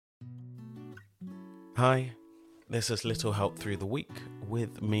Hi, this is Little Help Through the Week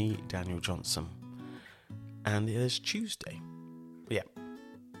with me, Daniel Johnson. And it is Tuesday. Yeah,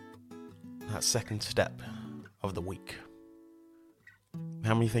 that second step of the week.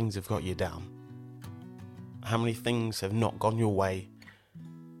 How many things have got you down? How many things have not gone your way?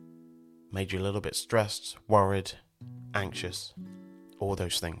 Made you a little bit stressed, worried, anxious, all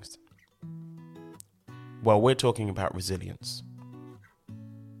those things. Well, we're talking about resilience.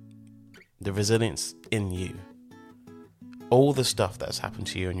 The resilience in you. All the stuff that's happened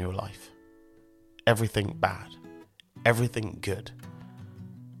to you in your life. Everything bad. Everything good.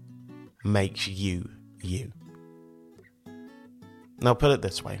 Makes you, you. Now put it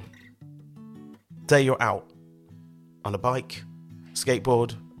this way. Say you're out on a bike,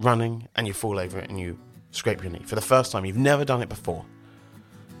 skateboard, running, and you fall over and you scrape your knee. For the first time, you've never done it before.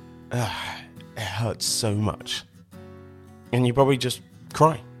 It hurts so much. And you probably just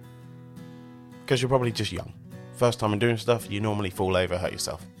cry. Because you're probably just young. First time in doing stuff, you normally fall over, hurt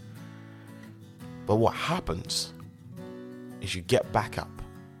yourself. But what happens is you get back up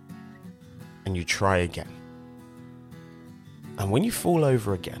and you try again. And when you fall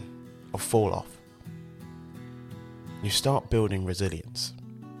over again or fall off, you start building resilience.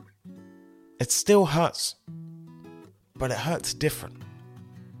 It still hurts, but it hurts different.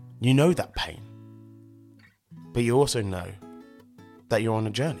 You know that pain, but you also know that you're on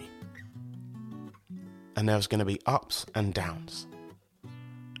a journey. And there's going to be ups and downs.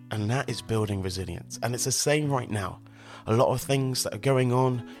 And that is building resilience. And it's the same right now. A lot of things that are going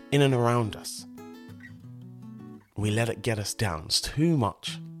on in and around us. We let it get us down too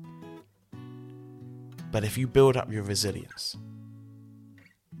much. But if you build up your resilience,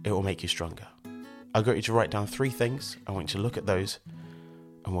 it will make you stronger. I got you to write down 3 things. I want you to look at those.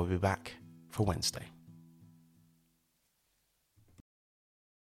 And we'll be back for Wednesday.